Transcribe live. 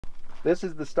this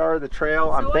is the start of the trail.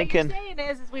 So I'm thinking. what you're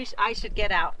saying is I should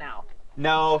get out now.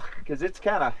 No, because it's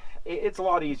a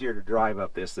lot easier to drive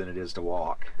up this than it is to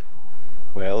walk.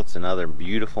 Well, it's another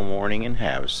beautiful morning in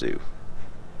Havasu.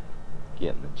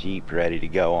 Getting the Jeep ready to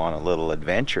go on a little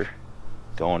adventure.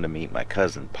 Going to meet my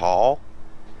cousin Paul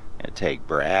and take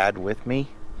Brad with me.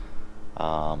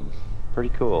 Pretty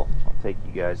cool. I'll take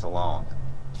you guys along.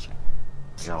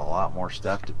 Got a lot more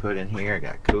stuff to put in here. I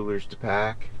got coolers to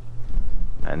pack.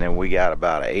 And then we got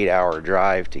about an 8-hour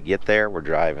drive to get there. We're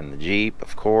driving the Jeep,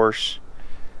 of course.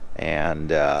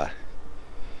 And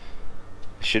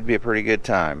should be a pretty good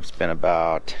time. It's been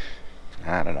about,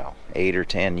 I don't know, 8 or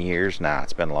 10 years. Nah,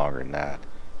 it's been longer than that.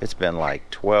 It's been like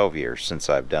 12 years since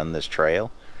I've done this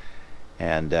trail.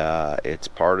 And it's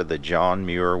part of the John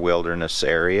Muir Wilderness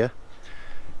area.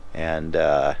 And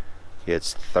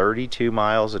it's 32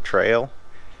 miles of trail.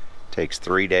 Takes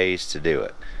 3 days to do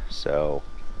it. So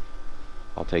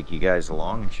I'll take you guys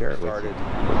along and share it with you.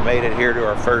 We made it here to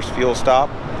our first fuel stop,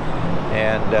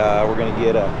 and we're gonna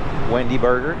get a Wendy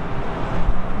burger.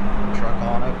 Truck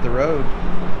on up the road.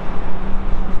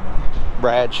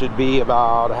 Brad should be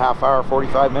about a half hour,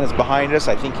 45 minutes behind us.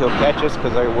 I think he'll catch us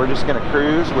because we're just gonna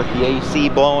cruise with the AC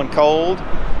blowing cold.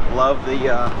 Love the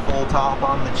full top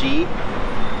on the Jeep.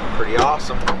 Pretty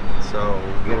awesome. So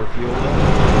we'll get our fuel in.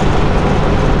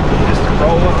 Just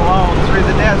rolling along through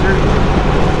the desert.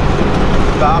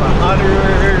 About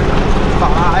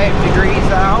 105 degrees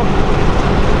out.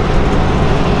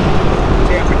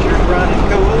 Temperature's running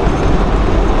cool.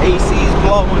 AC's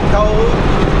blowing cold.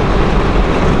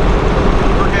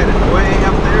 We're headed way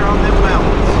up there on them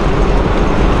mountains.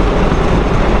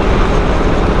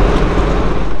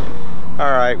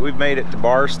 Alright, we've made it to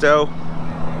Barstow.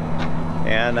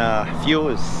 And fuel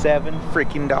is $7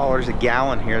 freaking a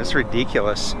gallon here. That's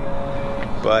ridiculous.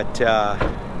 But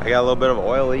I got a little bit of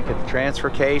oil leak at the transfer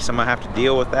case. I'm gonna have to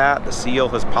deal with that. The seal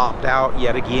has popped out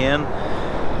yet again.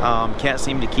 Can't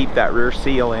seem to keep that rear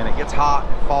seal in. It gets hot,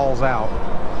 it falls out.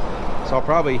 So I'll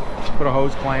probably put a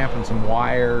hose clamp and some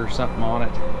wire or something on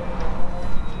it.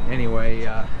 Anyway,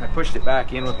 I pushed it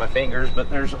back in with my fingers, but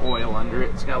there's oil under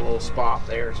it. It's got a little spot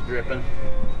there, it's dripping.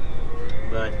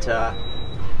 But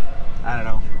I don't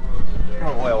know,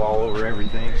 oil all over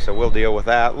everything, so we'll deal with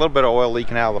that. A little bit of oil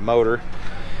leaking out of the motor,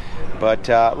 but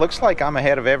looks like I'm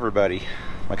ahead of everybody.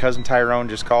 My cousin Tyrone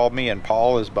just called me, and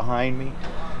Paul is behind me,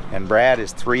 and Brad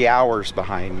is 3 hours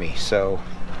behind me. So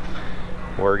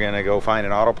we're gonna go find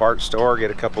an auto parts store, get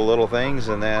a couple little things,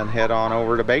 and then head on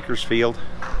over to Bakersfield.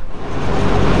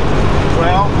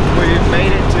 Well, we've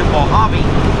made it to Mojave.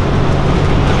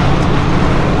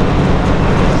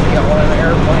 See one of the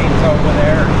airplanes over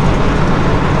there.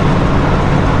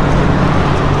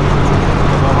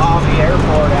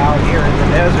 Airport out here in the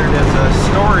desert is a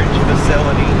storage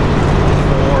facility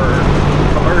for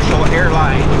commercial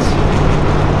airlines.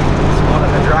 It's one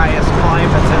of the driest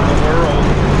climates in the world,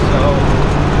 so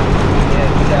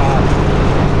it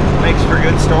makes for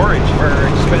good storage for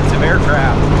expensive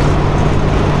aircraft.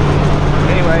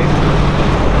 Anyway,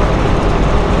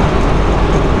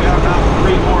 we got about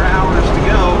 3 more hours to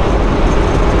go.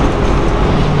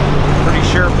 Pretty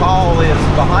sure Paul is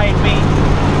behind me.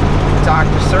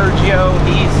 Talked to Sergio,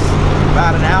 he's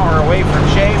about an hour away from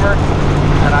Shaver,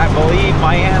 and I believe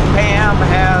my Aunt Pam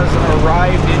has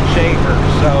arrived in Shaver,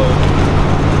 so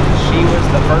she was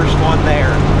the first one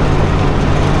there.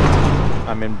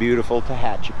 I'm in beautiful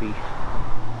Tehachapi,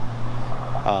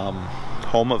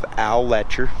 home of Al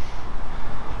Letcher,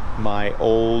 my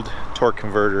old torque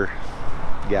converter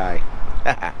guy.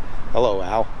 Hello,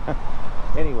 Al.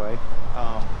 Anyway,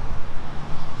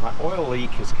 my oil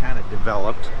leak has kind of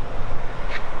developed.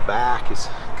 Back is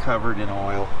covered in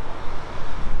oil,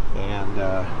 and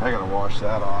I gotta wash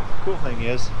that off. Cool thing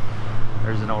is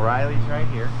there's an O'Reilly's right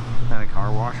here and a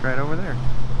car wash right over there.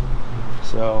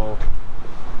 So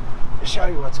to show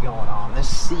you what's going on, this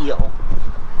seal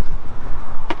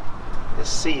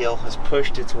has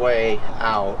pushed its way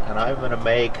out, and I'm gonna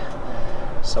make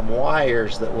some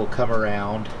wires that will come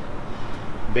around,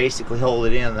 basically hold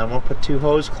it in, and then I'm gonna put 2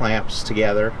 hose clamps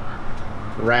together,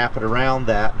 wrap it around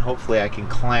that, and hopefully I can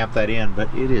clamp that in. But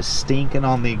it is stinking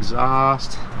on the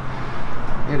exhaust.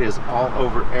 It is all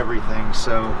over everything,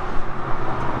 so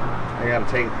I gotta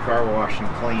take the car wash and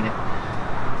clean it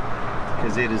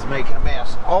because it is making a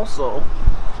mess. Also,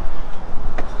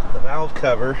 the valve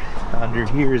cover under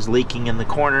here is leaking in the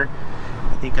corner.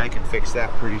 I think I can fix that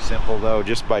pretty simple though,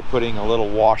 just by putting a little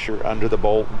washer under the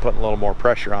bolt and putting a little more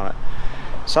pressure on it.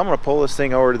 So I'm gonna pull this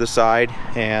thing over to the side,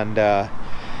 and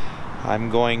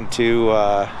I'm going to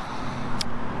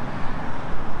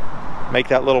make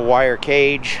that little wire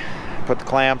cage, put the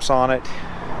clamps on it,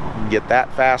 get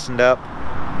that fastened up,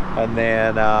 and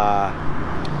then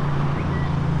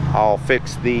I'll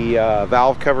fix the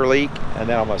valve cover leak, and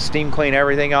then I'm gonna steam clean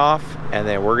everything off, and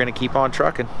then we're gonna keep on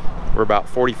trucking. We're about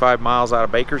 45 miles out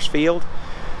of Bakersfield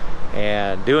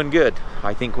and doing good.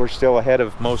 I think we're still ahead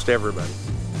of most everybody.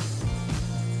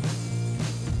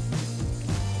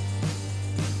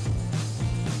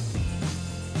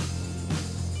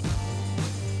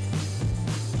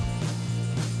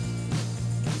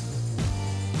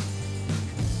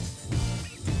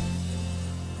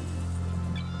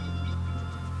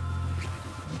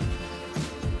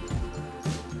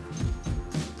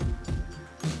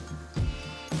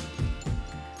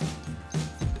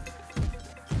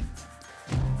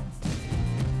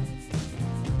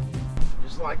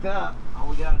 Like that. All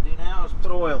we got to do now is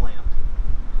put oil in.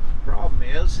 Problem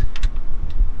is,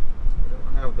 we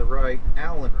don't have the right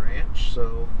Allen wrench,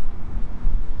 so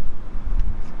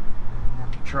I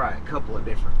have to try a couple of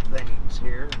different things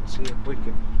here and see if we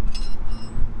can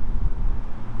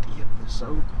get this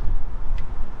open.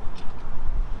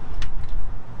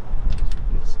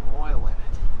 Get some oil in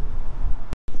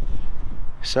it.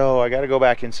 So I got to go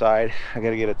back inside. I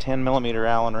got to get a 10mm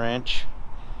Allen wrench,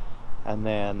 and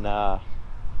then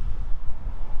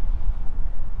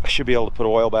I should be able to put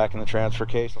oil back in the transfer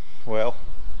case. Well,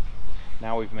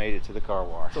 now we've made it to the car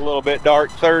wash. It's a little bit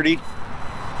dark, 30.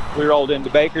 We rolled into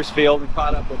Bakersfield and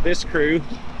caught up with this crew.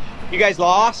 You guys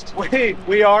lost?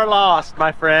 We are lost,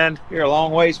 my friend. You're a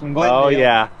long ways from Glendale. Oh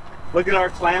yeah. Look at our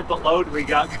clampet load we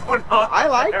got going on. I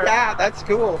like there. that. That's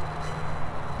cool.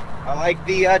 I like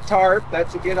the tarp.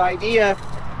 That's a good idea.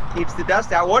 Keeps the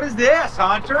dust out. What is this,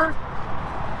 Hunter?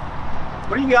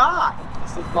 What do you got?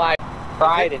 This is my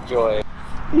pride and joy.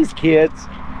 These kids.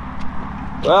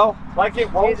 Well, Like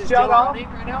it won't Is it shut still off? running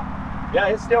right now? Yeah,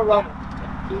 it's still running.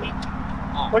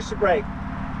 Push the brake.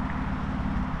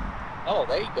 Oh,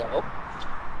 there you go.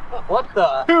 What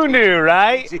the? Who knew,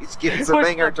 right? he's getting a Push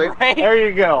thing or the two. brake. There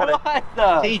you go. What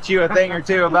the? Teach you a thing or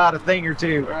two about a thing or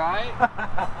two. Right?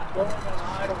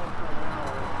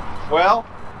 Well,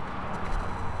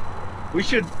 we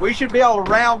should be able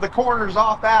to round the corners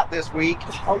off that this week.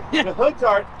 Oh, the hoods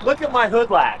are. Look at my hood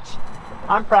latch.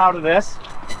 I'm proud of this.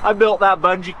 I built that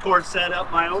bungee cord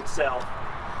setup my own self.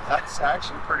 That's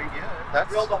actually pretty good. That's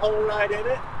Drilled a hole right in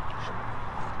it.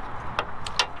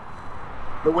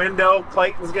 The window,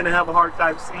 Clayton's gonna have a hard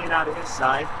time seeing out of his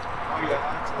side. Oh yeah,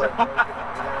 that's what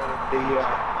the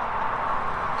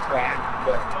track.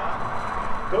 But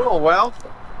cool. Well,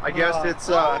 I guess it's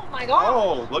Oh my God.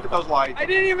 oh, look at those lights. I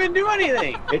didn't even do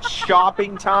anything. It's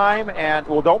shopping time, and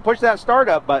well, don't push that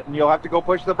startup button. You'll have to go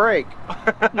push the brake.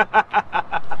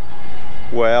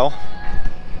 Well,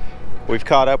 we've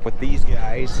caught up with these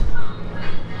guys.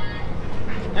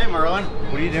 Hey Merlin,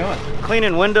 What are you doing?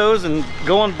 cleaning windows and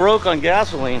going broke on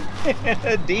gasoline.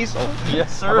 Diesel.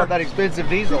 Yes, How about that expensive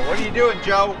diesel? What are you doing,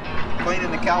 Joe?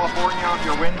 Cleaning the California on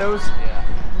your windows?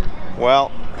 Yeah.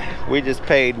 Well, we just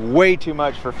paid way too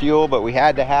much for fuel, but we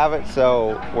had to have it,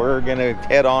 so we're gonna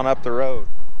head on up the road.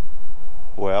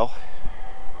 Well,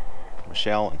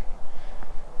 Michelle and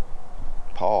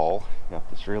Paul got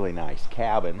this really nice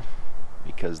cabin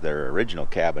because their original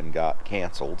cabin got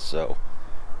canceled, so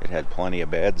it had plenty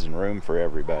of beds and room for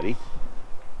everybody.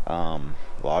 A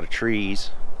lot of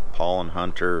trees. Paul and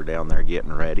Hunter are down there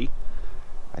getting ready.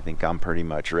 I think I'm pretty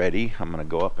much ready. I'm gonna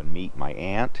go up and meet my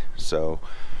aunt. So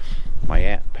my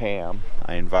Aunt Pam,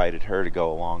 I invited her to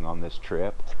go along on this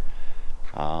trip.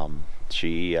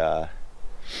 She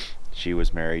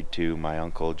was married to my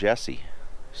uncle Jesse,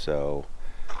 so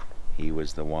he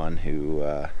was the one who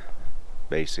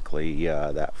basically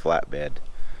that flatbed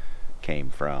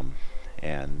came from.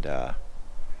 And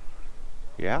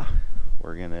yeah,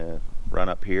 we're gonna run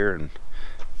up here, and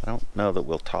I don't know that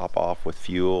we'll top off with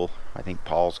fuel. I think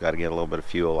Paul's got to get a little bit of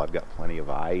fuel. I've got plenty of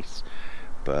ice,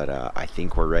 but I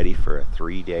think we're ready for a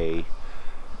 3-day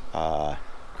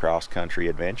cross-country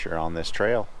adventure on this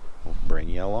trail. We'll bring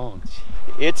you along.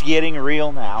 It's getting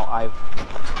real now. I've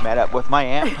met up with my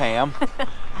Aunt Pam.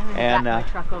 I'm gonna back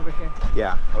my truck over here.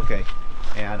 Yeah, okay.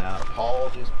 And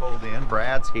Paul just pulled in.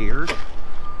 Brad's here.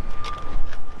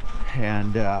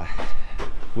 And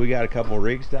we got a couple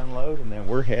rigs to unload, and then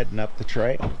we're heading up the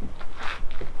trail.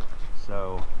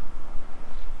 So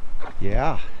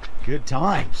yeah, good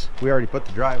times. We already put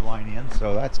the drive line in,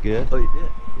 so that's good. Oh, you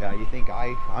did? Yeah, you think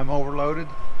I'm overloaded?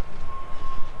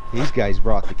 These guys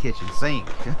brought the kitchen sink.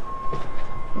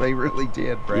 They really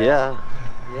did, Brad.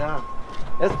 Yeah.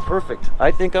 That's perfect.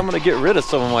 I think I'm gonna get rid of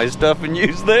some of my stuff and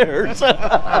use theirs.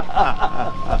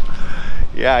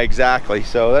 Yeah, exactly.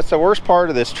 So that's the worst part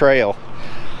of this trail.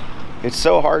 It's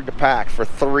so hard to pack for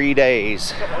 3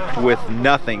 days with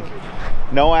nothing,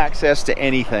 no access to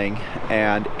anything,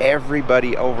 and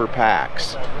everybody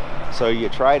overpacks. So you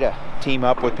try to team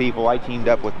up with people. I teamed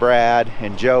up with Brad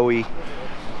and Joey,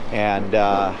 and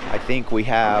I think we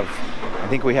have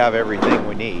everything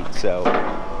we need. So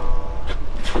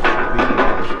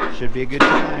should be a good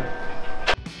time.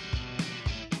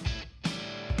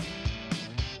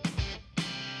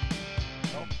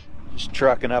 Just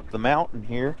trucking up the mountain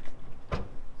here.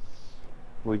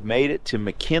 We've made it to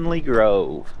McKinley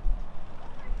Grove.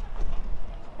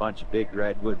 Bunch of big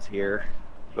redwoods here.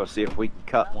 Go see if we can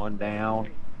cut one down.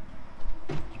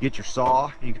 Did you get your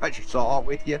saw? You got your saw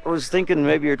with you? I was thinking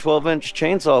maybe your 12-inch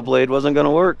chainsaw blade wasn't going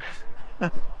to work.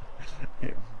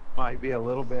 It might be a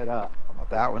little bit up. How about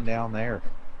that one down there?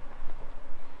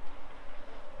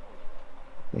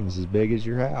 Thing's as big as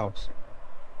your house.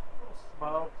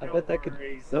 I bet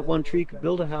that one tree could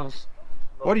build a house.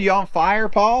 What, are you on fire,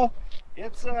 Paul?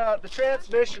 It's the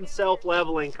transmission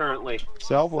self-leveling currently.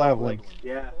 Self-leveling.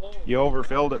 Yeah. You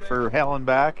overfilled it for hell and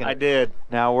back, and I did.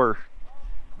 now we're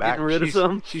back. Getting rid of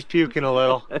some. She's puking a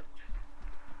little.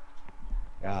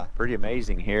 Yeah, pretty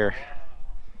amazing here.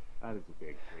 That is a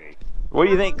big tree. What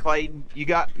do you think, Clayton? You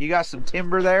got some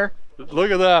timber there?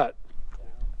 Look at that.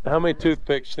 How many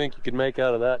toothpicks do you think you could make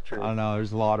out of that tree? I don't know.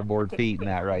 There's a lot of board feet in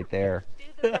that right there.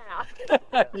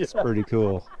 It's pretty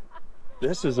cool.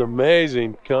 This is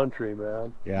amazing country,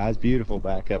 man. Yeah, it's beautiful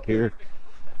back up here.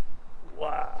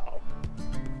 Wow.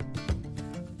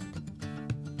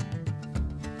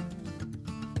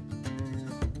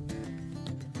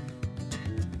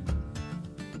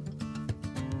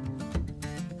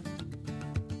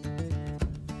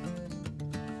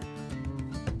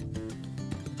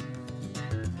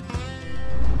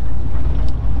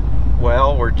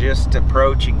 Well, we're just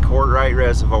approaching Courtright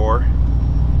Reservoir,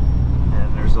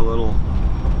 and there's a little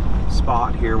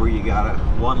spot here where you got a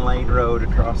one-lane road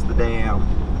across the dam.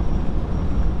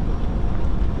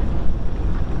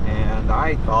 And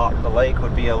I thought the lake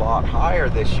would be a lot higher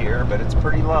this year, but it's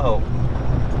pretty low.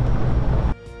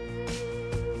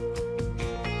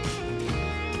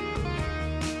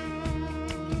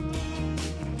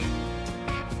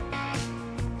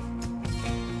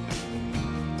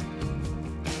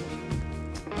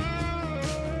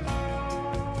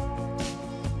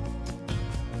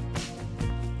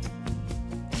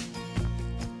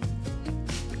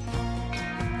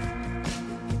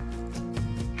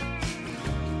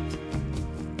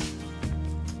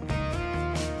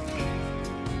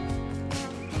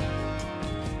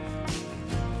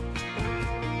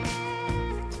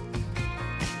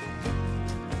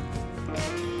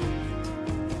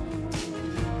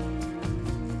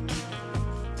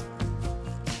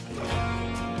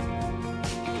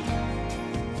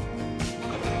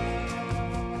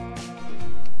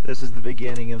 This is the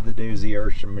beginning of the Dusy,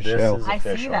 Ursha Michelle. I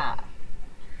see that.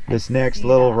 This next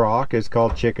little rock is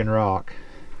called Chicken Rock.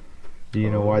 Do you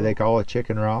know why they call it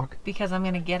Chicken Rock? Because I'm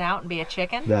gonna get out and be a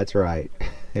chicken. That's right.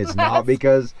 It's not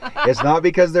because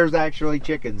there's actually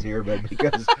chickens here, but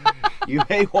because you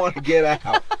may want to get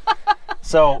out.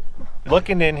 So,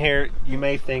 looking in here, you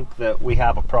may think that we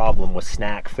have a problem with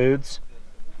snack foods.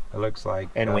 It looks like,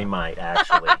 And we might,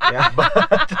 actually.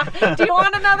 yeah. Do you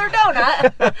want another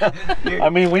donut? I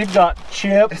mean, we've got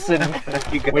chips and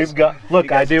we've got...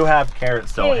 Look, I do have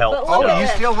carrots, so Hey, help. but look Oh, at you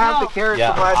this. still have the carrots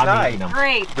Yeah, from last I'm night. eating them.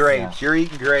 Great. Grapes. You're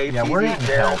eating grapes. Yeah, He's we're eating eating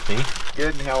carrots. healthy.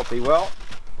 Good and healthy. Well,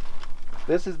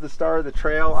 this is the start of the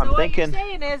trail. So I'm what thinking...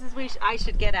 you're saying is I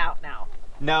should get out now.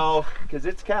 No, because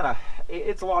it's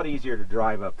a lot easier to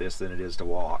drive up this than it is to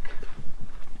walk.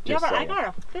 Yeah, Just but I saying.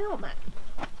 gotta film it.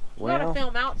 You Well, gotta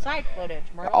film outside footage,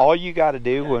 Merle. all you got to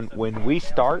do when we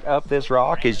start up this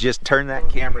rock is just turn that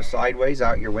camera sideways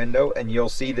out your window, and you'll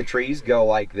see the trees go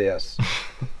like this.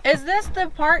 Is this the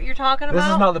part you're talking about? This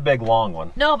is not the big, long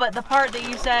one. No, but the part that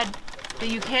you said that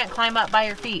you can't climb up by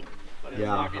your feet.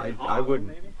 Yeah, I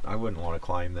wouldn't want to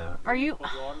climb that. Are you?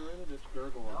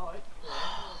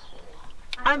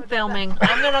 I'm filming.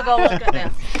 I'm gonna go look at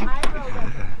this.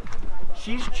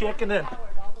 She's chickening.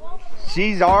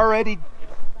 She's already...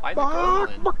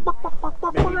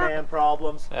 Minivan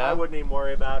problems. I wouldn't even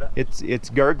worry about it. It's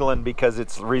gurgling because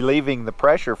it's relieving the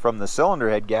pressure from the cylinder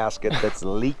head gasket that's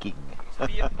leaking.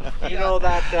 You know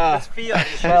that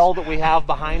shell that we have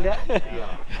behind it?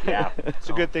 Yeah.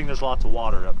 It's a good thing there's lots of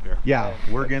water up here. Yeah,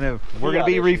 we're gonna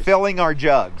be issues. refilling our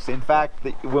jugs. In fact,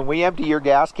 when we empty your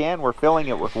gas can, we're filling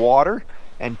it with water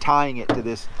and tying it to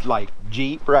this like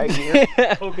Jeep right here.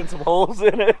 Poking some holes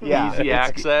in it. Yeah, Easy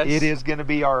access. It is gonna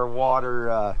be our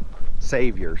water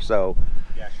savior. So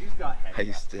Yeah, she's got I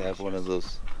used to have one of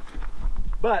those.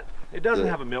 But It doesn't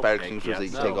the have a milk fire tank extinguishers that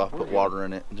yet, you so take off, we're put good. water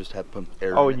in it, and just have pump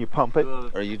air. Oh, in and it. you pump it?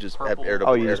 Or you just have purple- air.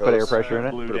 Oh, you just put air hose. pressure in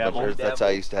it? Blue Put a bunch Devil. of air. That's how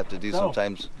I used to have to do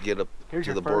sometimes. Get up Here's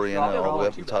to your the first Borean drop. all the way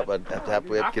up Not the too top. bad. I'd have to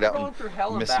halfway up, get out going through hell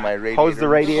and and miss back. my radiator. Hose the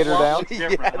radiator down? Yeah,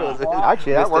 Different, it was- huh?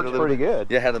 Actually, that missed it a works little pretty bit.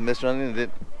 good. Yeah, had a mist running and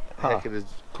it, Huh. heck, it just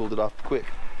cooled it off quick.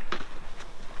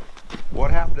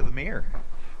 What happened to the mirror?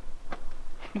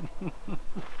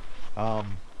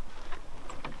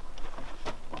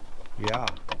 Yeah.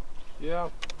 Yeah.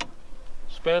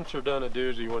 Spencer done a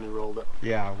doozy when he rolled it.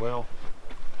 Yeah, well,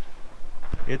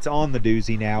 it's on the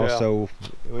doozy now, Yeah. so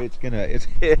it's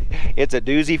it's a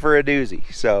doozy for a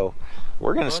doozy. So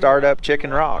we're gonna start up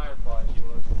Chicken Rock.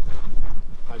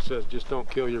 I says, just don't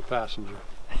kill your passenger.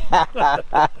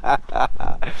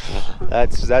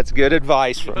 That's good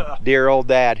advice from dear old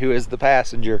Dad, who is the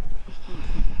passenger.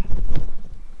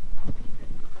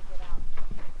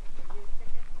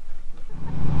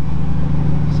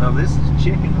 So this is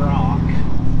Chicken Rock.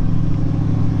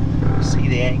 See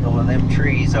the angle of them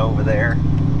trees over there.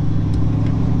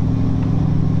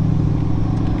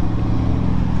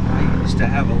 I used to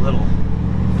have a little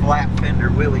flat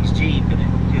fender Willys Jeep and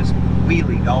it just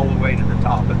wheelied all the way to the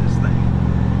top of this thing.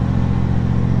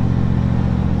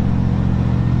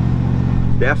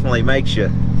 Definitely makes you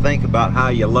think about how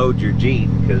you load your Jeep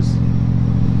because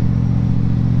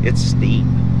it's steep.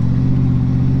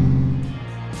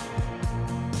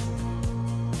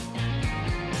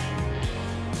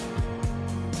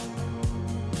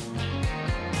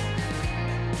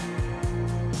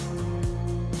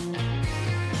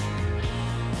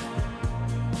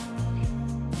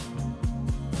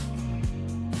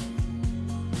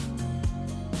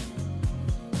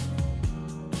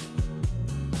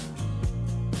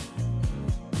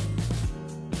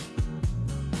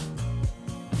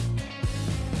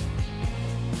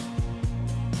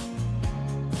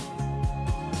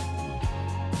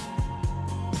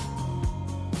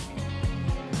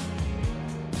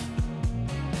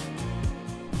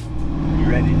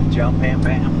 Ready to jump, Bam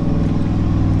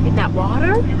Bam? In that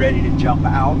water? You ready to jump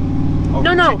out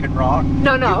over No. Chicken Rock?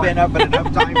 No, no. You've been up it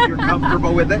enough times, you're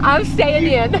comfortable with it? I'm staying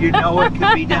in. You know it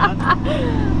can be done?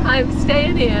 I'm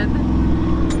staying in.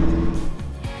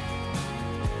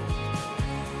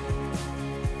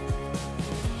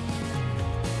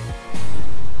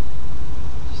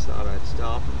 Just thought I'd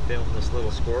stop and film this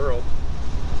little squirrel.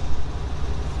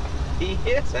 He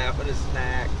is having a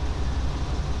snack.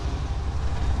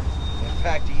 In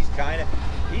fact,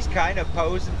 he's kind of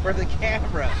posing for the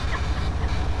camera.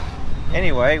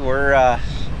 Anyway, we're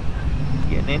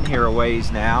getting in here a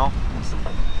ways now. Some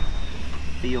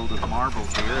field of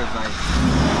marbles here as I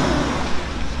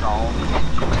install the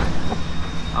engine.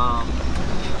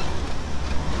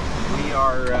 We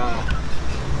are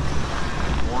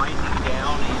winding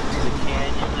down into the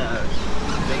canyon,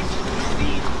 basically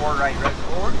feed Quarterite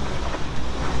Reservoir,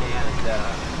 and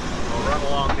we'll run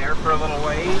along there for a little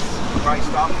ways. Probably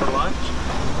stop for lunch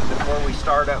before we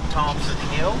start up Thompson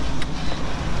Hill.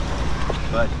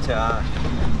 But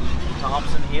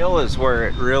Thompson Hill is where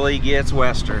it really gets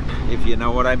western, if you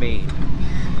know what I mean.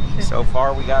 So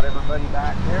far we got everybody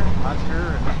back there,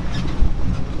 Hunter, and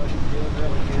everybody's doing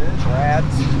really good.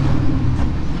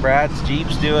 Brad's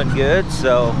Jeep's doing good,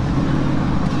 so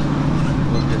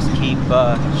we'll just keep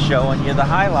showing you the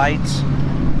highlights.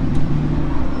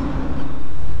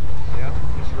 Yep,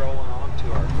 just rolling on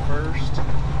to our first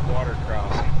water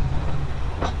crossing.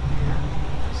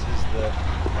 This is the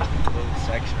little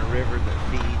section of river that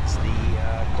feeds the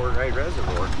Quarterite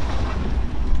Reservoir.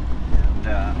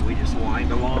 And we just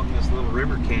wind along this little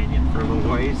river canyon for a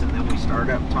little ways, and then we start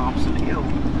up Thompson Hill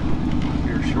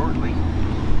here shortly.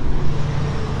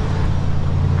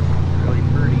 Really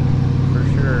pretty, for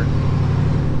sure.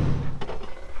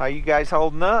 How you guys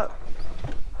holding up?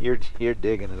 You're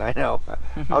digging it, I know.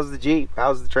 How's the Jeep?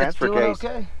 How's the transfer case?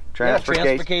 Okay. Transfer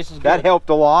transfer case is That good. helped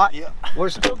a lot. Yeah. We're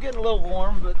still getting a little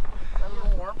warm, but a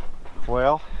little warm.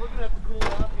 Well, We're gonna have to cool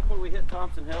off before we hit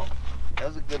Thompson Hill. That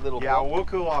was a good little yeah, bump. we'll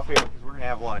cool off here because we're gonna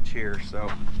have lunch here. So,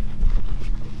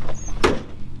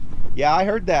 yeah, I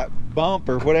heard that bump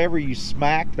or whatever you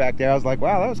smacked back there. I was like,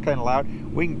 wow, that was kind of loud.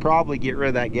 We can probably get rid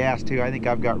of that gas too. I think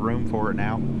I've got room for it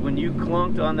now. When you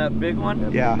clunked on that big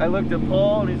one, Yeah. I looked at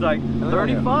Paul and he's like,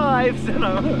 35, you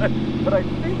know, but I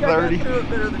think I got 30. through it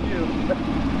better than you.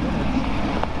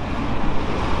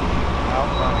 How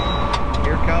funny.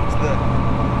 Here comes the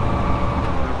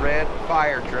red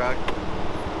fire truck.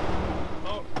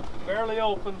 Oh, barely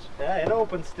opens. Yeah, it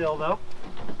opens still though.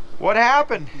 What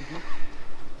happened?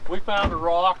 We found a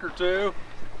rock or two.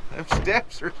 Them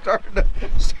steps are starting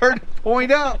to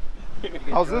point up.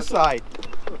 How's this side?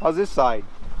 How's this side?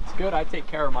 It's good. I take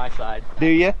care of my side. Do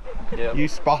you? Yep.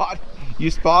 You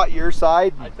spot your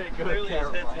side. I take good care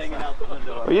of myself. Hanging out the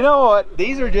window. Well, you know what?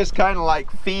 These are just kind of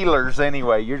like feelers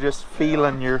anyway. You're just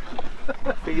feeling your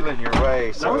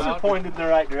way. So Those are pointed in the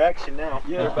right direction now.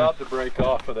 Yeah, they're about to break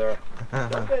off of there.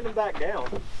 Don't bend them back down.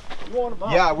 You want them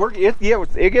up. yeah,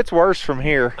 it gets worse from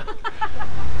here.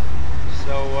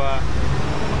 So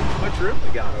how much room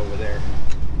we got over there?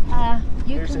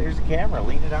 Here's a camera.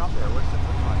 Lean it out there. What's it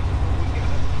look like?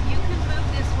 You can move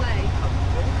this way.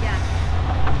 Yeah.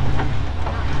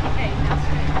 Okay, now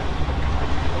straight.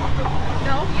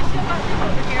 No, you still got room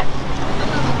over here.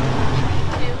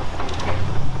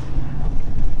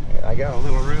 I got a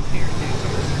little room here too. So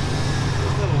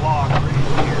this little log right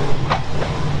here.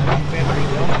 It's been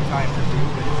rebuilt a time or two,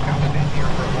 but it's kind of been here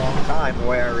for a long time, the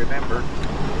way I remember.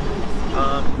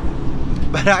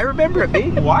 But I remember it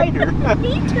being wider.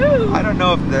 Me too. I don't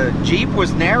know if the Jeep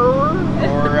was narrower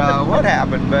or what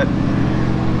happened, but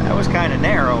that was kind of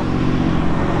narrow.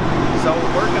 So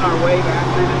we're working our way back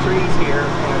through the trees here,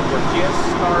 and we're just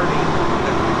starting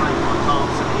the climb on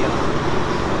Thompson Hill.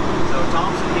 So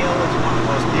Thompson Hill is one of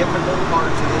the most difficult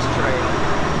parts of this trail.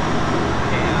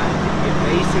 And it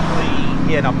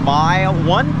basically, in a mile,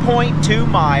 1.2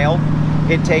 mile,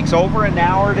 it takes over an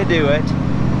hour to do it.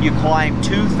 You climb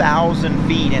 2,000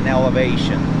 feet in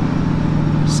elevation.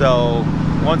 So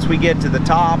once we get to the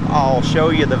top, I'll show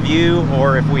you the view,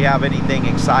 or if we have anything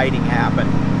exciting happen.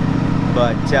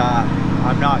 But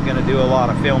I'm not going to do a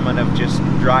lot of filming of just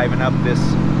driving up this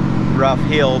rough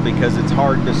hill, because it's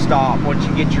hard to stop. Once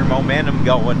you get your momentum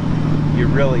going, you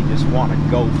really just want to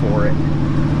go for it.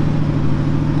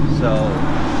 So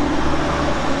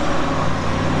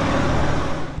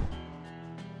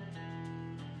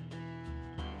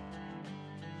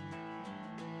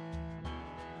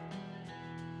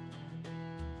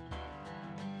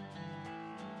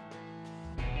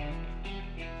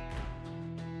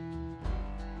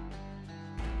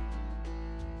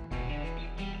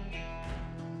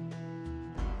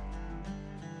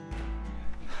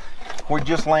we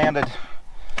just landed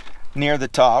near the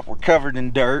top. We're covered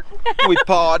in dirt. We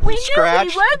pawed and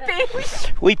scratched.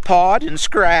 We pawed and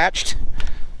scratched.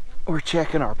 We're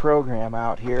checking our program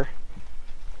out here.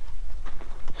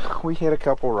 We hit a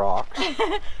couple rocks.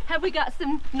 Have we got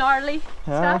some gnarly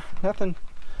stuff? Nothing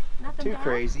too bad?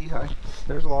 crazy.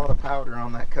 There's a lot of powder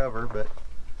on that cover, but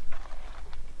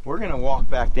we're gonna walk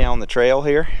back down the trail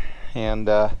here, and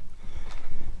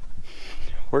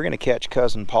we're gonna catch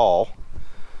Cousin Paul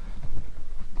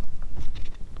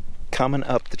coming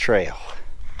up the trail.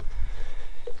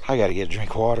 I gotta get a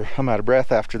drink of water. I'm out of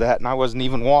breath after that, and I wasn't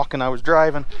even walking, I was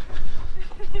driving.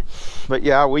 But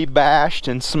yeah, we bashed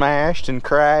and smashed and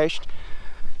crashed,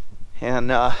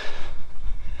 and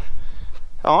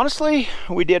honestly,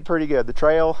 we did pretty good. The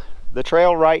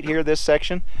trail right here, this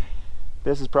section,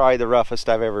 this is probably the roughest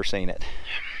I've ever seen it.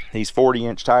 These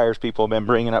 40-inch tires people have been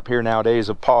bringing up here nowadays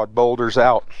have pawed boulders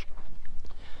out.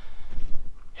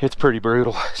 It's pretty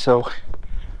brutal. So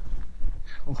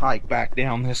we'll hike back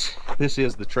down this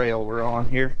is the trail we're on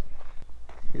here.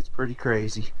 It's pretty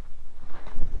crazy.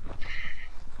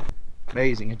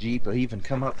 Amazing a Jeep will even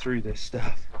come up through this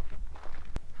stuff.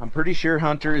 I'm pretty sure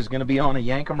Hunter is going to be on a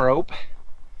Yankum rope.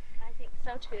 I think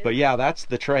so too. But yeah, that's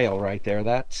the trail right there.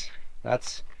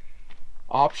 That's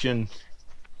option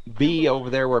B over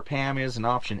there where Pam is, and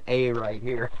option A right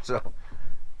here. So,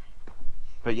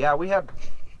 but yeah, we had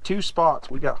 2 spots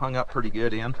we got hung up pretty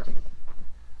good in.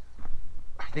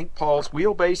 I think Paul's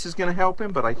wheelbase is going to help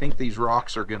him, but I think these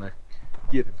rocks are going to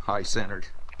get him high centered.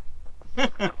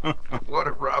 What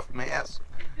a rough mess.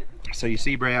 So you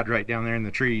see Brad right down there in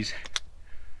the trees.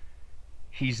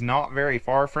 He's not very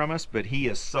far from us, but he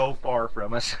is so far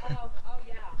from us. Oh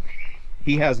yeah.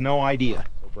 He has no idea.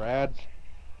 So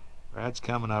Brad's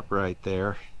coming up right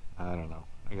there. I don't know.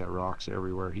 I got rocks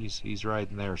everywhere. He's right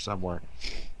in there somewhere.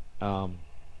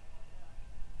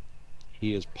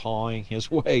 He is pawing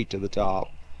his way to the top.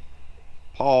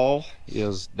 Paul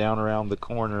is down around the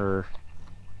corner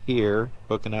here,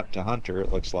 hooking up to Hunter,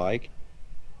 it looks like.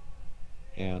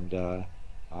 And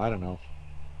I don't know.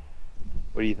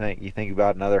 What do you think? You think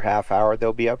about another half hour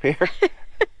they'll be up here?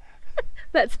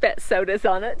 Let's bet sodas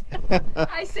on it.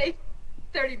 I say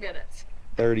 30 minutes.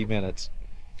 30 minutes.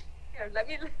 Here, let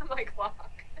me look at my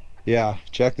clock. Yeah,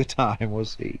 check the time, we'll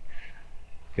see.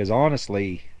 Because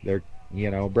honestly, they're,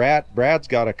 you know, Brad's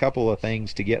got a couple of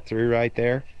things to get through right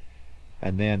there,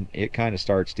 and then it kind of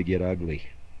starts to get ugly.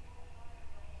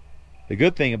 The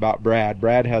good thing about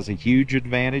Brad has a huge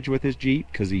advantage with his Jeep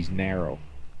because he's narrow.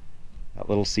 That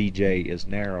little CJ is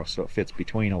narrow, so it fits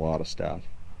between a lot of stuff.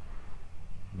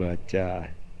 But I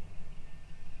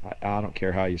don't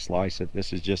care how you slice it.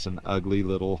 This is just an ugly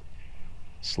little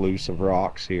sluice of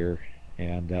rocks here,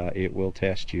 and it will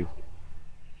test you.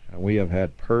 We have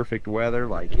had perfect weather,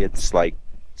 like it's like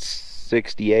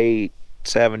 68,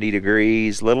 70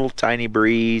 degrees, little tiny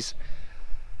breeze.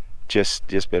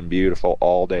 Just been beautiful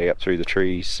all day up through the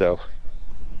trees. So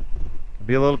it'll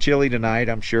be a little chilly tonight,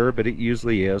 I'm sure, but it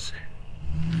usually is.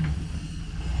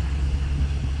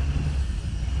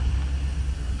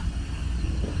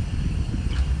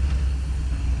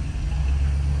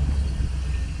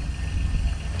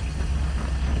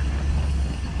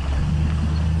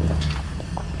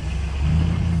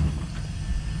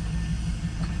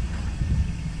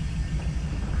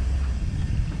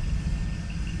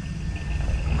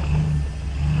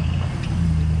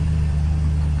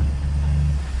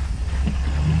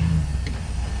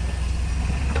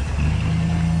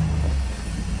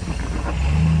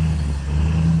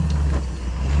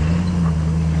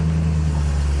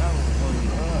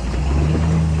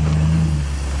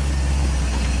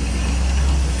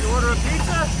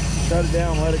 Shut it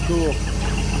down, let it cool.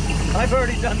 I've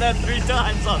already done that 3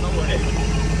 times on the way.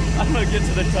 I'm gonna get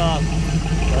to the top.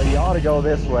 Well, you ought to go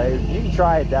this way. You can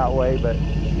try it that way, but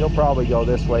you'll probably go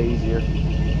this way easier.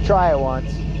 Try it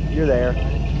once. You're there.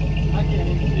 I can't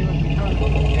even see what the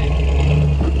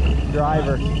front.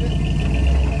 Driver.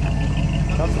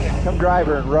 Come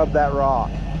driver and rub that rock.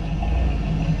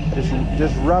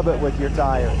 Just rub it with your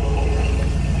tire.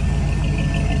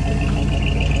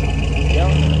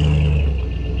 Yep.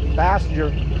 Passenger.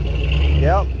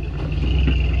 Yep.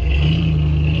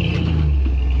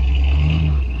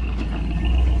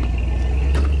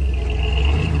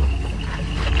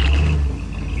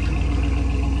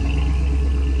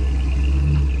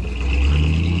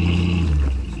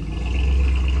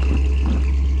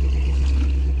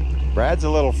 Brad's a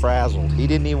little frazzled. He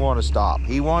didn't even want to stop.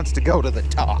 He wants to go to the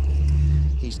top.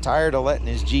 He's tired of letting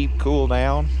his Jeep cool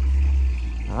down.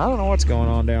 I don't know what's going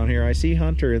on down here. I see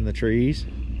Hunter in the trees.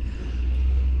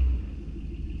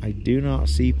 I do not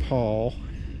see Paul,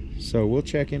 so we'll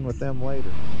check in with them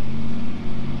later.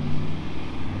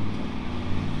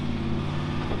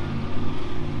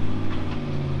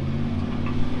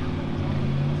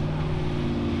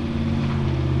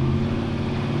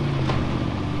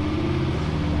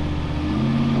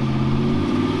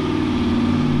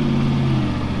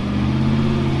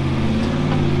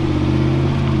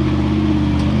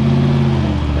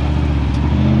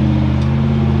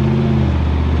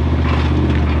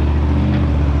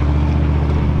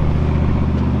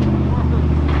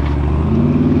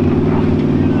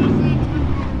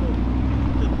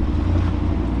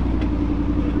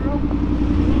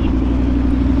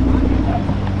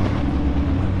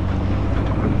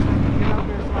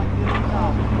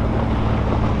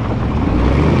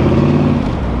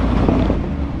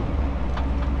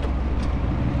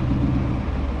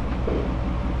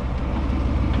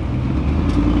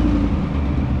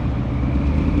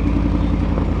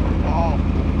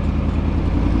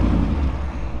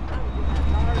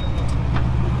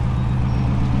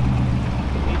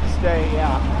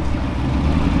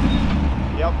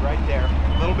 Yep, right there.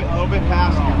 A little bit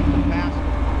past you.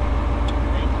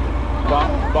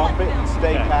 Bump it and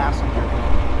stay passenger.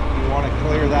 You want to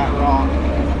clear that rock.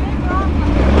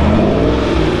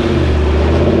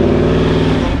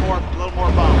 A little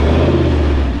more bump.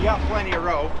 You got plenty of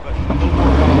rope, but a little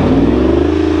more bump.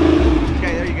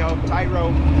 Okay, there you go. Tight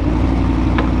rope.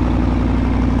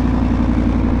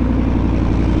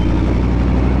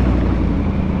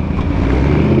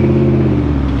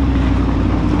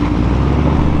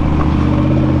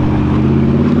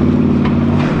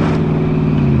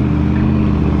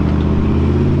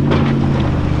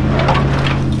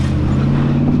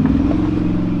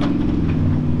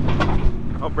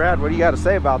 Brad, what do you got to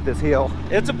say about this hill?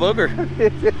 It's a booger.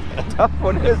 It's a tough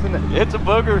one, isn't it? It's a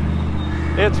booger.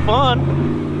 It's fun,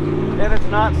 and it's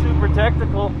not super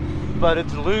technical, but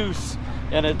it's loose,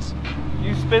 and it's,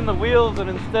 you spin the wheels, and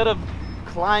instead of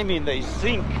climbing, they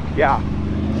sink. Yeah.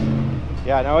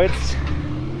 Yeah, no,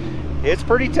 it's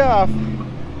pretty tough.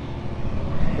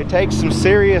 It takes some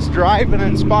serious driving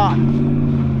and spotting.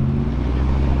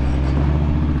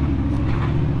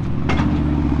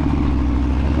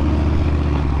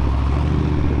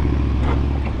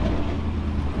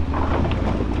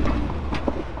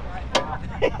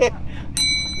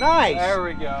 Nice. There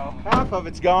we go. Half of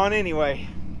it's gone anyway.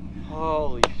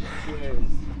 Holy shit.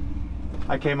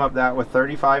 I came up that with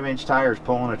 35-inch tires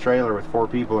pulling a trailer with 4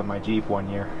 people in my Jeep one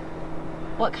year.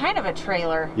 What kind of a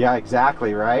trailer? Yeah,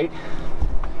 exactly, right?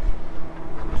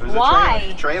 It was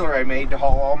Why? a trailer I made to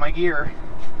haul all my gear.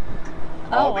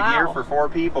 All the gear wow. for 4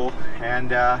 people.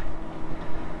 And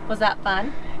was that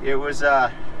fun? it was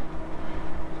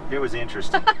It was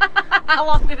interesting. How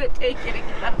long did it take you to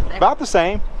get up there? About the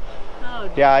same. Oh,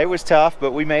 Yeah, it was tough,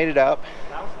 but we made it up.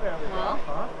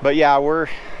 well, But yeah, we're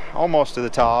almost to the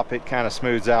top. It kind of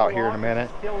smooths out here in a minute.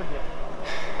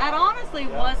 that honestly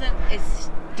wasn't as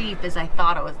steep as I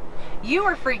thought it was. You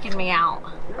were freaking me out.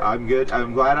 I'm good.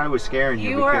 I'm glad I was scaring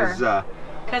you, because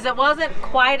because it wasn't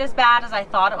quite as bad as I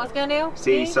thought it was going to.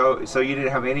 see, so you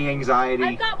didn't have any anxiety.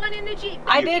 I've got one in the Jeep.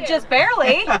 I did just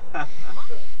barely.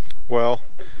 Well,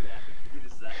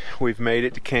 we've made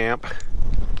it to camp.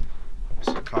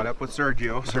 Caught up with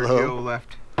Sergio. Sergio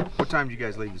left. What time did you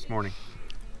guys leave this morning?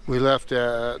 We left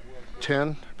at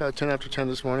 10, about 10 after 10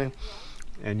 this morning.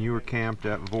 And you were camped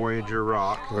at Voyager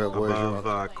Rock, We're at Voyager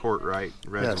above Courtright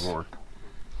Reservoir,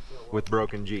 with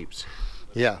broken Jeeps.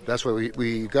 Yeah, that's what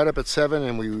we got up at 7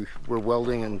 and we were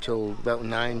welding until about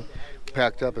 9,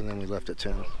 packed up, and then we left at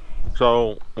 10.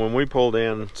 So when we pulled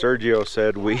in, Sergio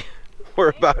said we were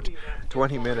about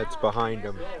 20 minutes behind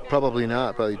him. Probably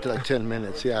not, probably like 10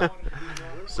 minutes, yeah.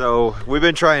 So we've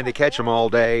been trying to catch them all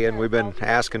day, and we've been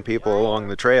asking people along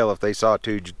the trail if they saw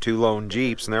two lone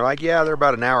Jeeps, and they're like, yeah, they're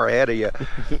about an hour ahead of you.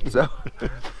 So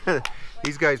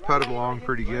these guys putted along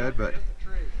pretty good, but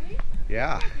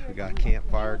yeah, we got a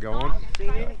campfire going,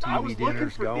 got TV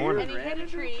dinners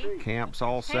going, camp's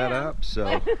all set up,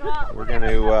 so we're going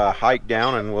to hike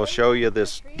down and we'll show you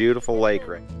this beautiful lake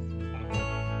right now.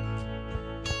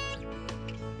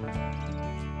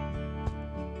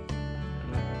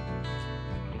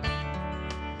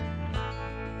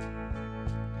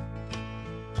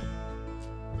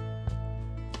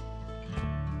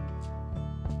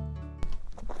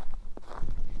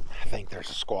 I think there's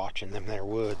a squatch in them there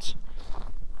woods.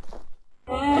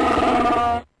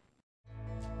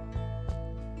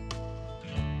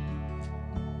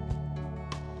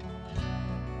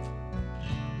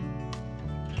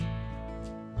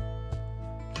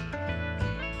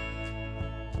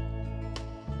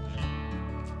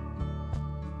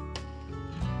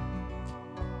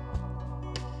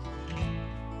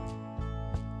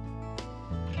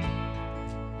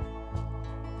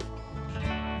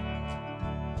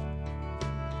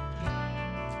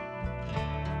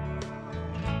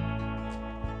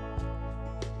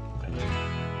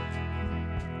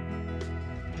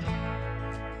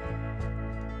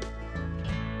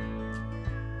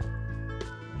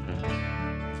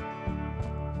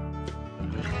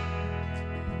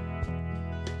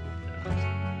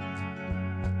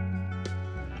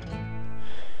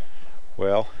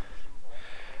 Well,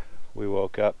 we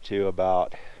woke up to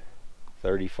about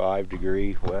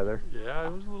 35-degree weather. Yeah,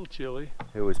 it was a little chilly.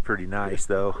 It was pretty nice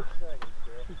though.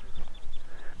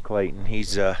 Clayton,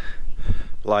 he's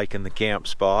liking the camp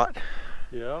spot.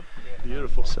 Yeah,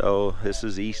 beautiful. So this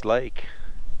is East Lake.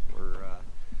 We're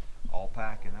all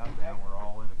packing up now. We're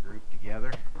all in a group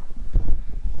together.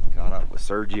 Got up with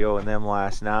Sergio and them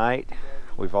last night.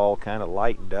 We've all kind of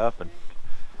lightened up, and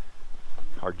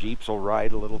our Jeeps will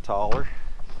ride a little taller.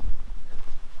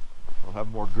 We'll have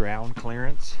more ground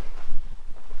clearance.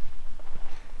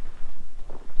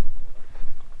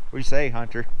 What do you say,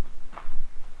 Hunter?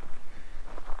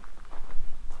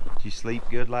 Did you sleep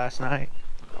good last night?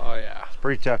 Oh yeah. It's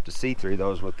pretty tough to see through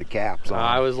those with the caps on.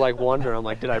 I was like wondering, I'm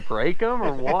like, did I break them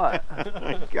or what?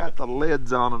 Got the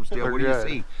lids on them still. They're What do you good.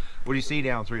 see? What do you see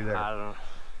down through there? I don't know.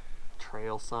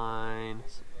 Trail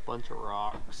signs, bunch of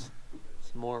rocks,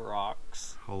 some more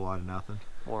rocks, Whole lot of nothing.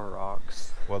 more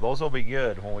rocks. Well, those will be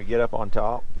good when we get up on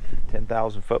top.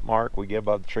 10,000 foot mark, we get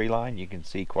above the tree line, you can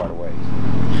see quite a ways.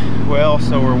 Well,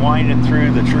 so we're winding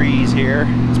through the trees here.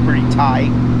 It's pretty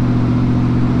tight.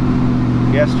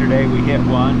 Yesterday we hit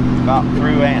one, about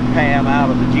threw Aunt Pam out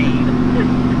of the Jeep.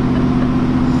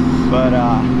 But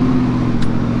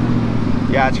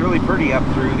yeah, it's really pretty up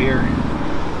through here.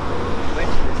 This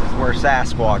is where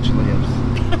Sasquatch lives.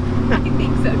 I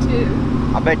think so too.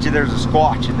 I bet you there's a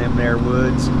squatch in them there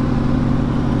woods.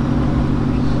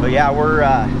 But yeah,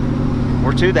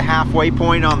 we're to the halfway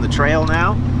point on the trail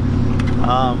now.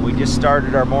 We just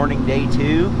started our morning day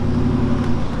 2,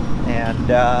 and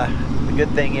the good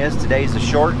thing is today's a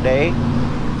short day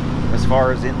as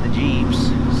far as in the Jeeps,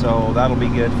 so that'll be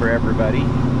good for everybody.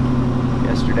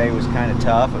 Yesterday was kind of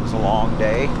tough. It was a long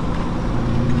day,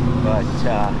 but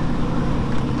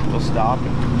we'll stop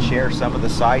and share some of the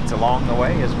sights along the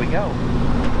way as we go.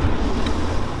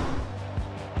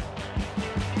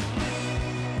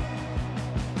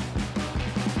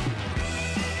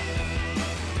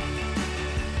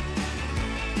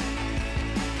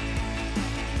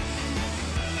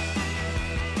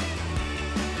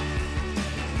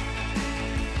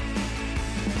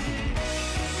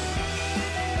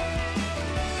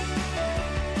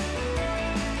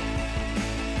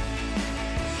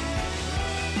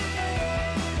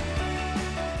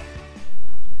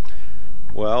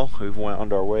 Well, we've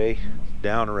wound our way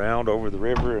down around over the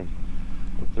river and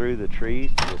through the trees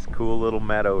to this cool little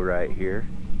meadow right here.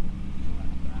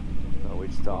 So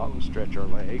we'd stop and stretch our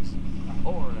legs.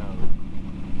 Or no.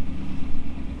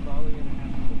 Probably gonna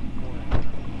have to put more.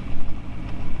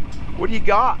 What do you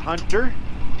got, Hunter?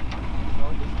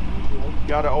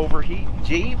 Got an overheat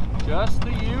Jeep? Just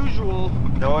the usual.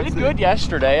 No, We it's did good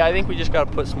yesterday. I think we just got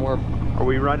to put some more. Are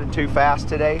we running too fast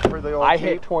today for the old I Jeep?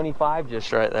 hit 25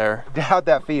 just right there. How'd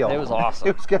that feel? It was awesome.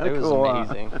 It was kind of cool. It was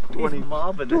amazing.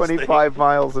 25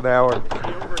 miles an hour.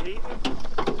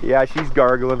 Yeah, she's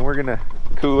gargling. We're gonna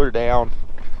cool her down.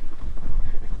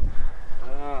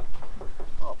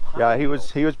 Yeah, he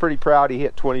was pretty proud. He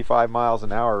hit 25 miles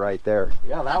an hour right there.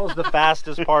 Yeah, that was the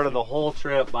fastest part of the whole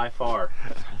trip by far.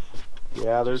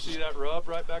 Yeah, there's. See that rub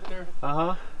right back there?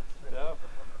 Uh-huh. Yeah.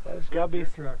 There's gotta be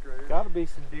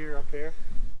some deer up here.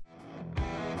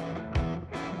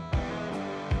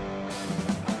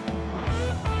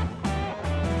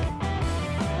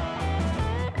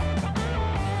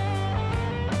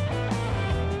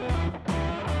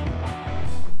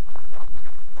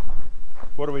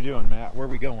 What are we doing, Matt? Where are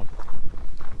we going?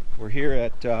 We're here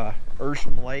at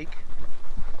Ursham Lake.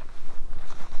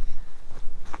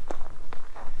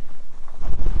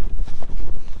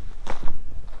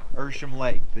 Ursham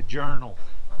Lake, the journal.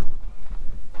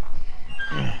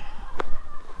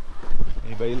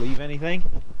 Anybody leave anything?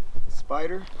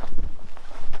 Spider.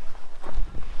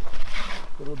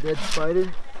 Little dead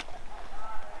spider.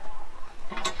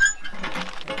 That's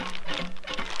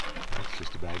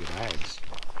just a bag of bags.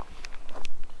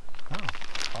 Oh,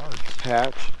 cards.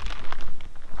 Patch.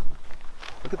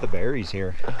 Look at the berries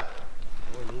here.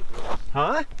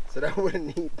 Huh? Said I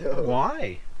wouldn't eat those.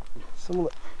 Why? Someone,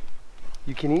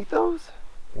 you can eat those?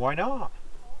 Why not?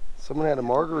 Someone had a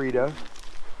margarita.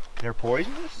 They're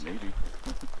poisonous? Maybe.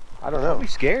 I don't know. Don't be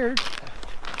scared.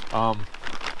 What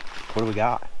do we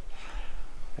got?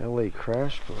 LA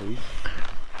Crash Police.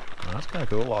 Well, that's kind of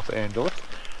cool. Los Angeles.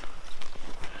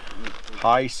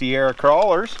 High Sierra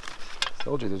Crawlers.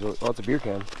 Told you there's lots of beer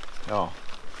cans. Oh,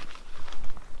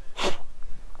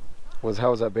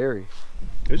 How was that berry?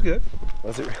 it was good.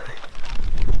 Was it really?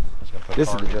 This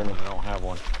is the journal. I don't have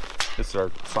one. This is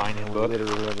our sign-in book.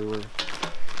 Literally everywhere.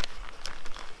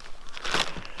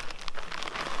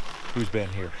 Who's been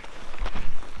here?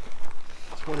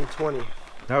 2020.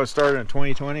 That was started in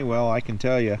 2020. Well, I can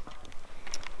tell you,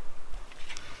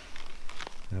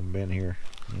 I haven't been here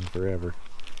in forever.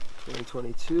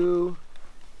 2022.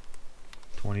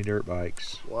 20 dirt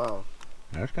bikes. Wow.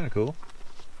 That's kind of cool.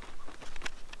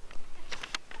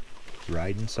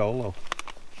 Riding solo.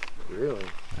 Really?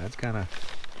 That's kind of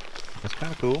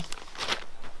cool.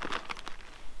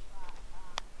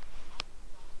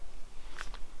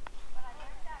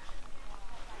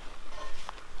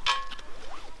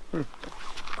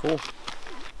 Cool.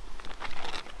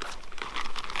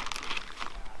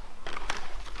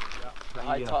 The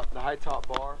high top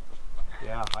bar.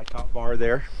 Yeah, high top bar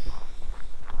there.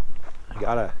 I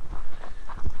got a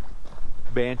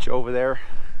bench over there.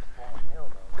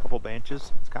 A couple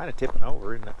benches. It's kind of tipping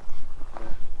over, isn't it?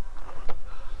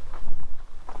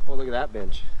 Oh, look at that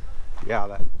bench. Yeah,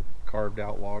 that carved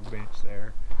out log bench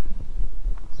there.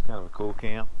 It's kind of a cool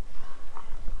camp.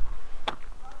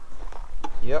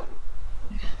 Yep.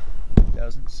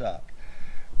 Doesn't suck.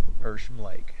 Ursham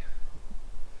Lake.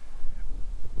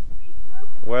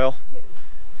 Well,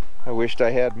 I wished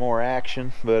I had more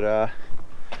action, but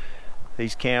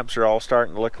these camps are all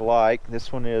starting to look alike.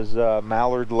 This one is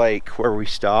Mallard Lake, where we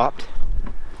stopped.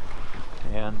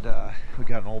 And we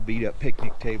got an old beat up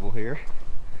picnic table here.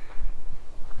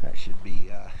 That should be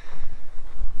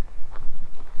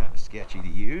kind of sketchy to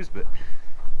use, but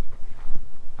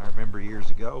I remember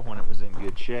years ago when it was in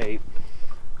good shape.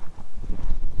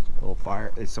 A little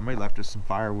fire. Somebody left us some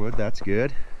firewood. That's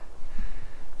good.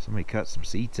 Somebody cut some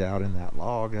seats out in that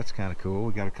log. That's kind of cool.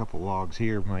 We got a couple logs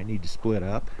here. We might need to split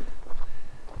up.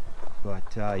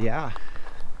 But yeah,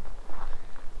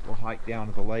 we'll hike down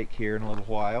to the lake here in a little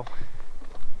while.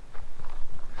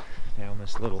 Down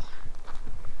this little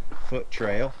foot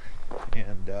trail,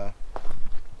 and I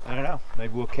don't know,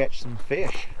 maybe we'll catch some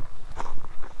fish,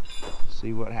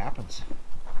 see what happens.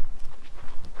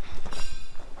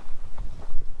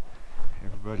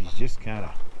 Everybody's just kind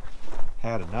of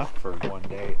had enough for one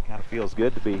day. It kind of feels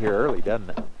good to be here early, doesn't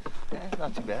it? Yeah,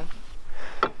 not too bad.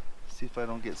 See if I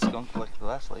don't get skunked like the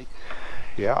last lake.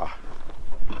 Yeah.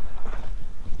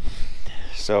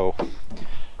 So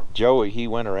Joey, he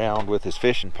went around with his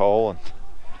fishing pole and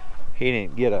he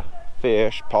didn't get a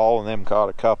fish. Paul and them caught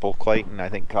a couple. Clayton, I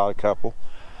think, caught a couple.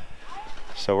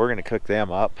 So we're gonna cook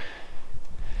them up.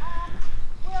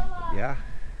 Yeah,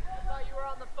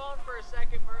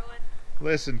 second, Merlin.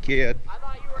 Listen, kid. I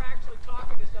thought you were actually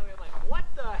talking to somebody. I'm like, what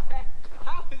the heck?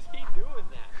 How is he doing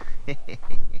that?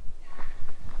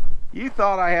 You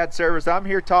thought I had service. I'm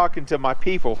here talking to my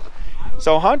people.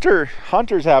 So Hunter's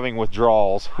having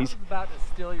withdrawals. He's about to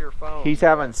steal your phone. He's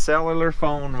having cellular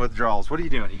phone withdrawals. What are you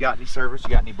doing? You got any service? You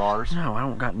got any bars? No, I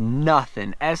don't got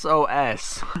nothing.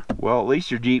 SOS. Well, at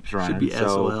least your Jeep's running. Should be so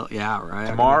SOL. Yeah, right.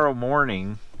 tomorrow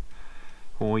morning,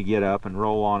 when we get up and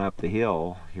roll on up the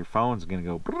hill, your phone's gonna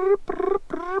go.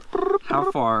 How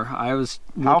far? I was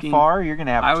looking. How far? You're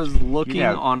gonna have. I was looking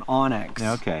on Onyx.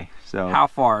 Okay, so how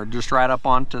far? Just right up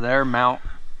onto their mount.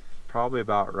 Probably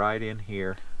about right in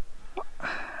here.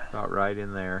 About right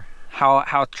in there.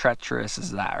 How treacherous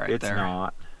is that right there? It's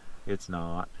not. It's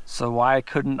not. So why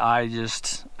couldn't I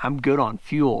just? I'm good on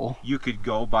fuel. You could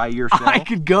go by yourself. I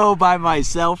could go by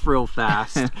myself real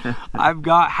fast. I've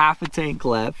got half a tank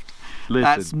left. Listen.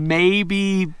 That's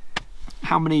maybe.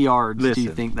 How many yards do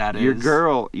you think that is?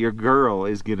 Your girl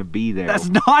is gonna be there. That's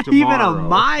not tomorrow. even a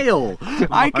mile.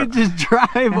 I could just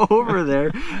drive over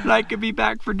there and I could be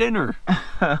back for dinner.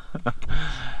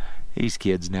 These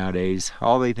kids nowadays,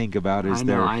 all they think about is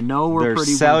their pretty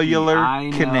cellular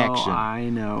wimpy. connection. I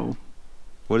know.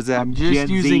 What is that? I'm just Gen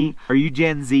using. Z? Are you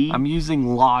Gen Z? I'm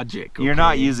using logic. Okay? You're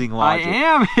not using logic. I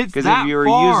am. It's because that if you were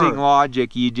far. using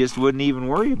logic, you just wouldn't even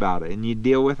worry about it, and you'd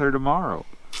deal with her tomorrow.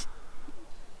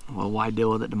 Well, why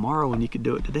deal with it tomorrow when you could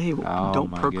do it today? Oh,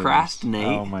 don't procrastinate.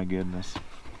 Goodness. Oh my goodness.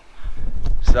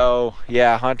 So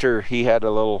yeah, Hunter, he had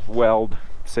a little weld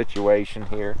situation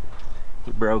here.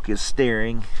 He broke his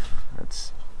steering.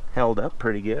 It's held up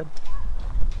pretty good.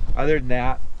 Other than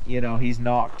that, you know, he's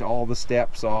knocked all the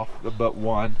steps off but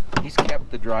one. He's kept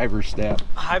the driver's step.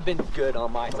 I've been good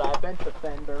on my side. I bent the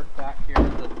fender back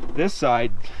here. This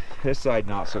side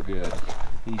not so good.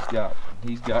 He's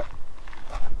got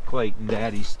Clayton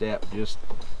Daddy's step just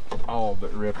all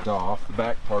but ripped off. The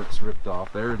back part's ripped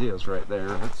off. There it is right there.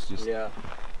 That's just. Yeah.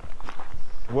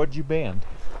 What'd you bend?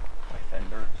 My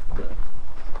fender.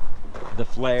 The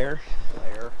flare.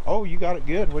 Oh, you got it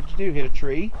good. What'd you do? Hit a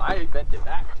tree? I bent it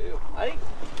back too. I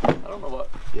don't know what.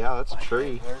 Yeah, that's a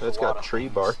tree. That's got tree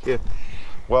bark. Yeah.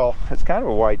 Well, it's kind of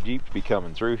a wide Jeep to be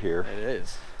coming through here. It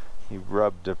is. You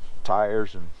rubbed the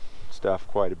tires and stuff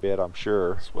quite a bit, I'm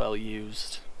sure. It's well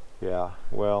used. Yeah.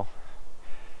 Well,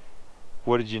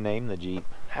 what did you name the Jeep?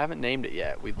 Haven't named it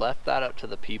yet. We left that up to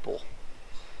the people.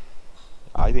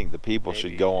 I think the people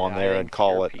should go on there and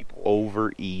call it people.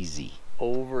 Over Easy.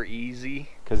 Over Easy?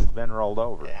 Because it's been rolled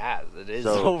over. It has. It is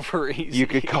so over easy. You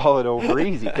could call it over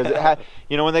easy because it had,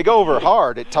 you know, when they go over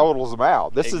hard, it totals them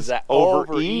out. This is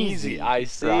over easy. I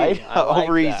see. Right? I like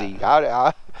over that. easy.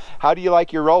 How do you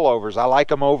like your rollovers? I like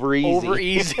them over easy. Over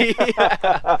easy.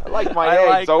 I like my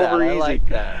eggs over easy. I like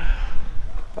that.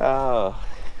 Oh,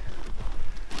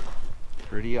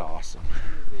 pretty awesome.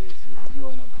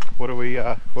 What are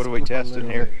we testing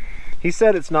here? He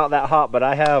said it's not that hot, but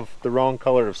I have the wrong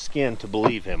color of skin to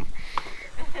believe him.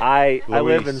 I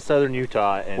live in southern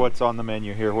Utah. And what's on the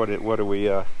menu here? What are we?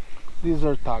 These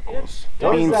are tacos.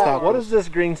 What is this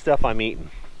green stuff I'm eating?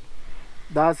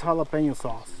 That's jalapeno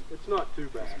sauce. It's not too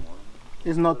bad.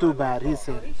 It's not too bad, he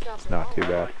said. It's not too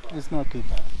bad. It's not too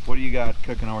bad. What do you got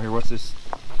cooking over here? What's this?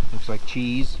 Looks like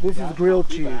cheese. This is grilled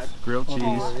cheese. Grilled cheese.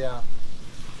 Yeah.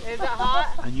 Is it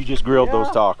hot? And you just grilled those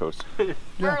tacos.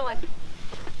 Merlin.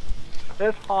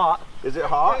 It's hot. Is it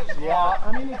hot? Yeah.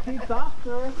 I mean, it kicks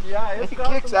after. Yeah, It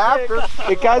kicks after.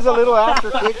 It guy's a little after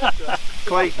kick.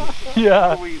 Clayton.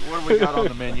 Yeah. What do we got on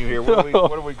the menu here? What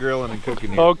are we grilling and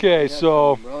cooking here? Okay,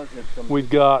 so we've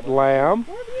got lamb.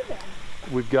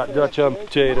 We've got Dutch oven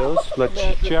potatoes. Let's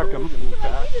check them.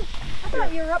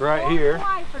 Right here.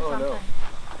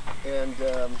 And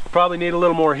Probably need a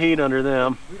little more heat under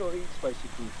them. we don't eat spicy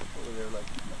food over there like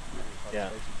Yeah.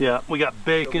 Yeah, we got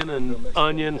bacon and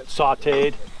onion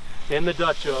sauteed in the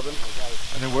Dutch oven.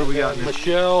 And then what do we got?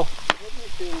 Michelle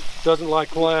doesn't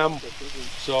like lamb,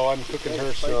 so I'm cooking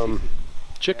her some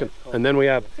chicken. And then we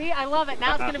have See, I love it.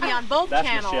 Now it's going to be on both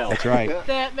channels. Michelle. That's right. We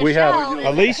have- Michelle is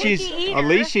At least a she's Twinkie at eater.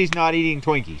 least she's not eating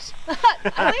Twinkies.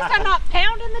 At least I'm not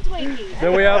pounding the Twinkies.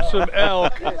 then we have some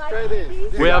elk.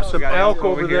 We have some elk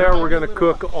over there. We're going to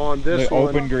cook on this The one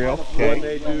open grill. when Okay.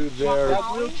 they do their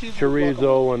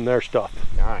chorizo and their stuff,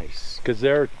 Nice. because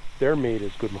their meat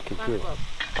is good looking too.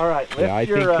 All right, lift Yeah, I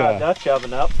your think, Dutch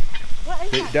oven up. What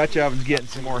is The that? Dutch oven's getting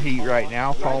some more heat right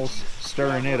now. Paul's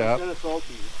stirring it up.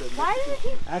 Why does it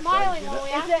keep smiling when we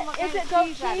ask him what kind of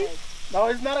cheese that is? No,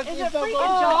 it's not a Is it's it not freaking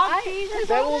good. dog cheese? This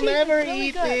They dog will cheese is never really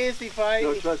eat good. this if I.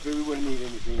 No, trust me, we wouldn't eat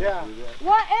anything. Yeah.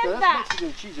 What is That's that?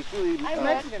 Mexican cheese. It's really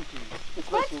Mexican cheese. It's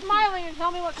Quit Mexican cheese. smiling and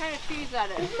tell me what kind of cheese that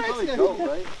is. It's probably goat,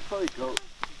 right? It's probably goat.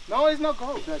 No, it's not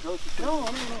goat. No.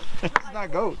 It's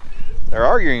not goat. They're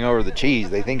arguing over the cheese.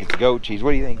 They think it's goat cheese.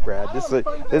 What do you think, Brad? This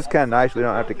is kind of nice. We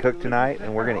don't have to cook tonight,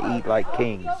 and we're gonna eat like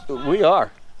kings. We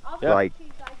are. Yeah. Like,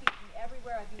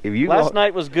 if you last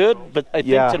night was good, but I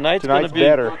think tonight's gonna be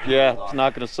better. Yeah, it's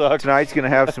not gonna suck. Tonight's gonna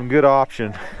have some good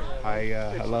option.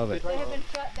 I love it.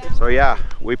 So yeah,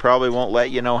 we probably won't let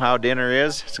you know how dinner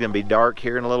is. It's gonna be dark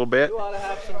here in a little bit,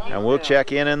 and we'll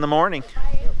check in the morning.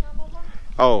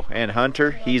 Oh, and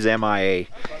Hunter, he's MIA.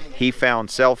 He found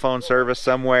cell phone service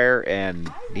somewhere,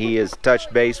 and he has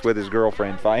touched base with his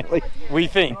girlfriend finally. We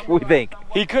think. We think.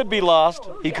 He could be lost.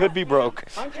 He could be broke.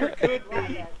 Hunter could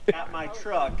be at my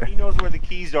truck. He knows where the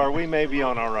keys are. We may be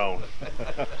on our own.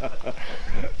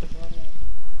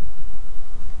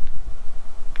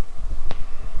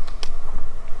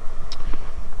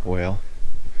 Well,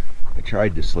 I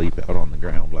tried to sleep out on the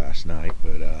ground last night,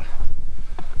 but I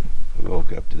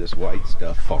woke up to this white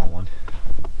stuff falling.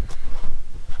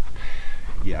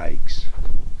 Yikes.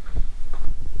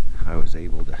 I was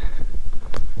able to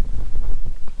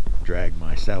drag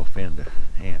myself into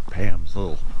Aunt Pam's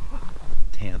little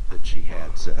tent that she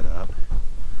had set up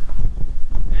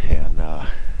and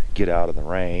get out of the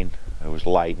rain. There was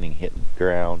lightning hitting the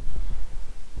ground.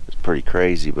 It was pretty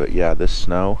crazy, but yeah, this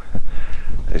snow,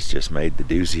 it's just made the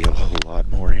doozy a whole lot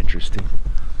more interesting.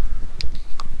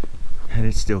 And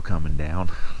it's still coming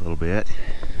down a little bit,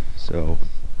 so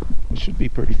it should be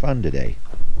pretty fun today.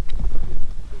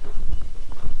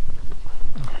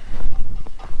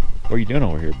 What are you doing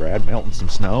over here, Brad? Melting some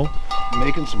snow?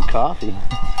 Making some coffee.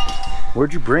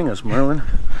 Where'd you bring us, Merlin?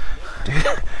 Dude,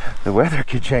 the weather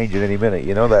could change at any minute.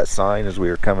 You know that sign as we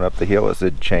were coming up the hill, it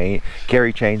said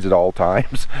carry chains at all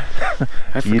times?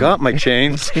 I forgot my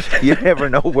chains. You never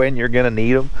know when you're gonna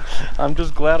need them. I'm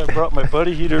just glad I brought my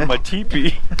buddy heater and my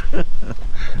teepee.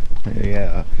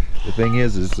 Yeah, the thing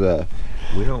is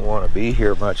we don't want to be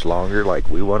here much longer. Like,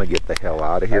 we want to get the hell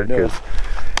out of here because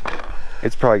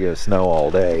it's probably gonna snow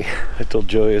all day. I told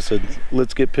Joey, I said,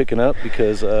 let's get picking up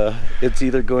because it's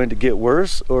either going to get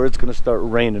worse or it's going to start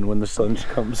raining when the sun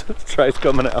tries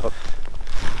coming out.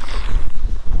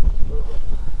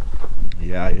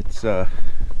 Yeah, it's kind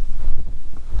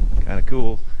of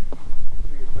cool.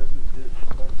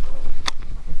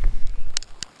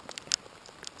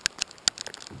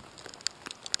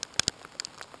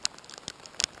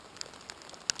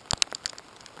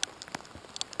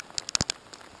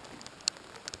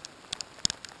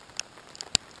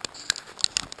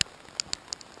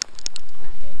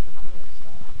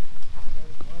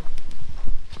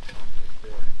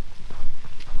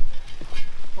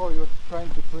 Oh, you're trying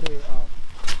to put a...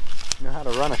 You know how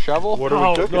to run a shovel? What are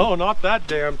we cooking? No, not that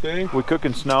damn thing. We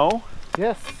cooking snow?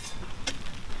 Yes.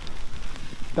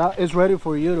 That is ready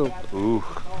for you to Ooh.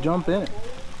 jump in it.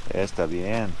 Está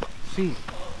bien. Sí.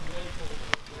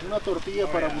 Una tortilla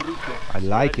para burrito. I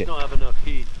like it. Don't have enough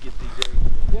heat to get these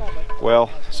eggs. Well,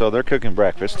 so they're cooking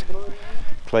breakfast.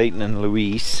 Clayton and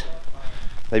Luis,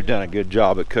 they've done a good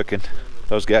job at cooking.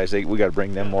 Those guys, we got to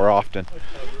bring them more often.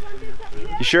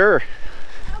 You sure?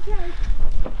 Okay.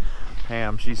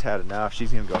 Pam, she's had enough.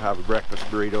 She's gonna go have a breakfast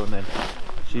burrito, and then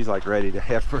she's like ready to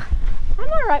heifer.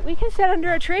 I'm all right. We can sit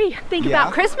under a tree, think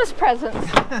about Christmas presents.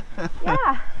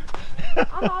 Yeah,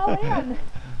 I'm all in.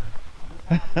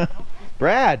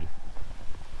 Brad,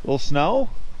 little snow?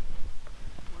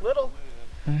 Little.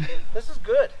 This is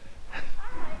good.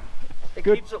 It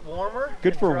keeps it warmer.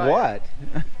 Good for what?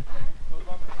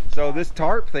 So this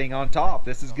tarp thing on top,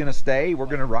 this is gonna stay? We're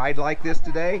gonna ride like this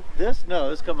today? No,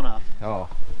 this is coming off. Oh.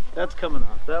 That's coming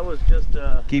off. That was just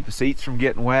keep the seats from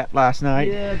getting wet last night?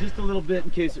 Yeah, just a little bit in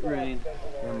case it rained.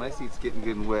 Yeah, my seat's getting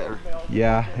good and wet.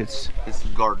 Yeah, it's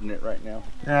guarding it right now.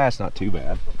 Nah, it's not too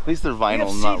bad. At least they're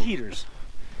vinyl. We have seat heaters.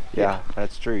 Yeah,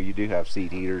 that's true. You do have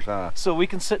seat heaters, huh? So we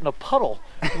can sit in a puddle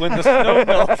when the snow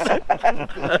melts.